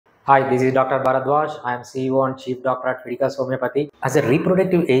Hi, this is Dr. Bharadwaz. I am CEO and Chief Doctor at Fidicus Homeopathy. As a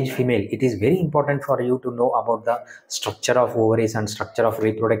reproductive age female, it is very important for you to know about the structure of ovaries and structure of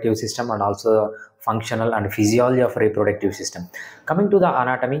reproductive system and also the functional and physiology of reproductive system. Coming to the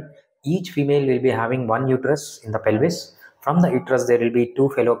anatomy, each female will be having one uterus in the pelvis. From the uterus, there will be two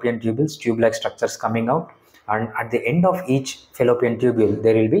fallopian tubules, tube-like structures coming out, and at the end of each fallopian tubule,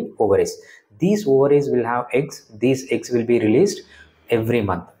 there will be ovaries. These ovaries will have eggs. These eggs will be released every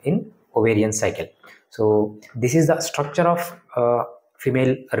month in ovarian cycle. So this is the structure of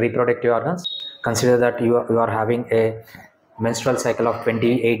female reproductive organs. Consider that you are having a menstrual cycle of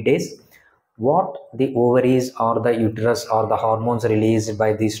 28 days. What the ovaries or the uterus or the hormones released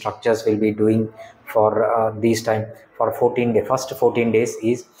by these structures will be doing for these time for 14 days, first 14 days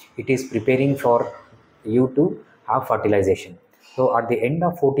is it is preparing for you to have fertilization. So at the end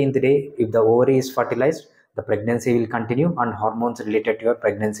of 14th day, if the ovary is fertilized, the pregnancy will continue and hormones related to your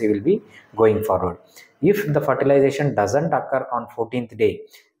pregnancy will be going forward. If the fertilization doesn't occur on 14th day,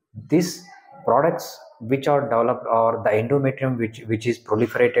 these products which are developed or the endometrium which is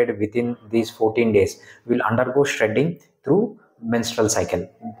proliferated within these 14 days will undergo shredding through menstrual cycle.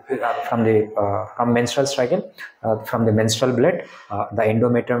 From menstrual cycle, from the menstrual blood, the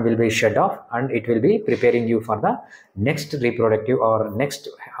endometrium will be shed off and it will be preparing you for the next reproductive or next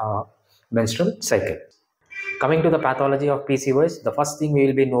menstrual cycle. Coming to the pathology of PCOS, the first thing we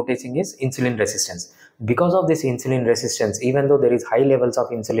will be noticing is insulin resistance. Because of this insulin resistance, even though there is high levels of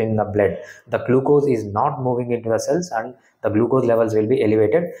insulin in the blood, the glucose is not moving into the cells and the glucose levels will be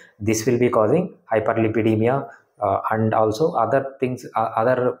elevated. This will be causing hyperlipidemia and also other things,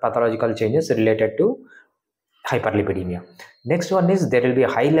 other pathological changes related to hyperlipidemia. Next one is there will be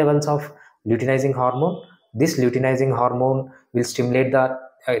high levels of luteinizing hormone. This luteinizing hormone will stimulate the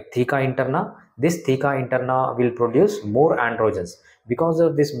theca interna. This theca interna will produce more androgens. Because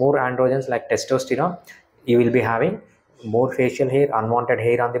of this more androgens like testosterone, you will be having more facial hair, unwanted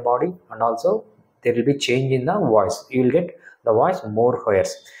hair on the body, and also there will be change in the voice. You will get the voice more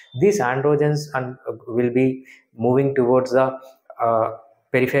hairs. These androgens and will be moving towards the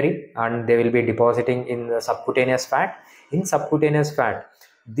periphery and they will be depositing in the subcutaneous fat. In subcutaneous fat,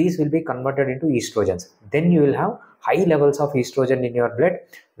 these will be converted into estrogens. Then you will have high levels of estrogen in your blood.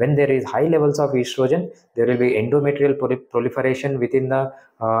 When there is high levels of estrogen, there will be endometrial proliferation within the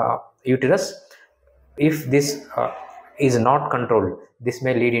uterus. If this is not controlled, this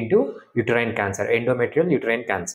may lead into uterine cancer, endometrial uterine cancer.